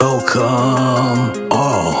Welcome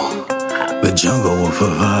all. The jungle will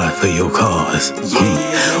provide for your cause.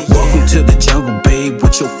 Welcome to the jungle, babe.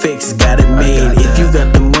 With your fix, got it made. If you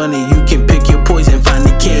got the money, you can pick your poison, find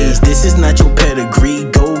the cage. This is not your pedigree.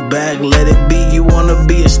 Go back, let it be. You wanna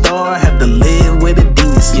be a star, have to live with a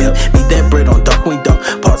demon sleep. Need that bread on dark, we don't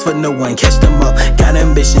pause for no one, catch them up. Got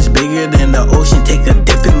ambitions bigger than the ocean. Take a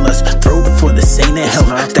dip in lust, throw it for the saint and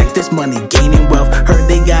health. Stack this money, gaining wealth. Heard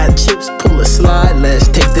they got chips, pull a slide. Let's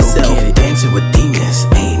take the self. Dancing with demons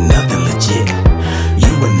ain't nothing legit.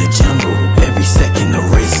 You in the jungle, every second a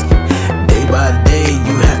risk. Day by day,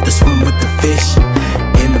 you have to swim with the fish.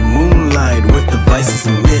 In the moonlight with the vices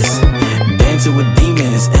and myths. Dancing with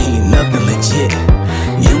demons ain't nothing legit.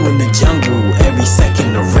 You in the jungle, every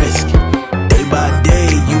second a risk. Day by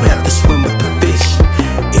day, you have to swim with the fish.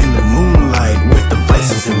 In the moonlight with the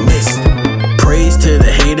vices and myths. Praise to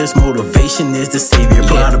the haters, motivation is the savior.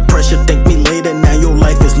 Apply the pressure, thank me later, now your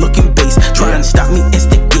life is looking base. Trying to stop me,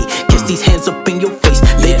 instigate, kiss these hands up in your face.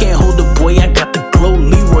 They can't hold the boy, I got the glow,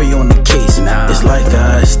 Leroy on the case. It's like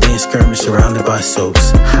I stay in skirmish surrounded by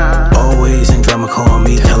soaps. Always in drama, call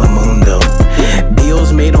me Telemundo.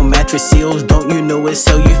 Deals made on mattress seals, don't you know it's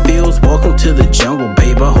how you feels? Welcome to the jungle,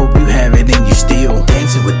 babe, I hope you have it and you still.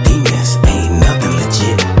 Dancing with demons ain't nothing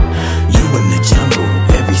legit. You in the jungle,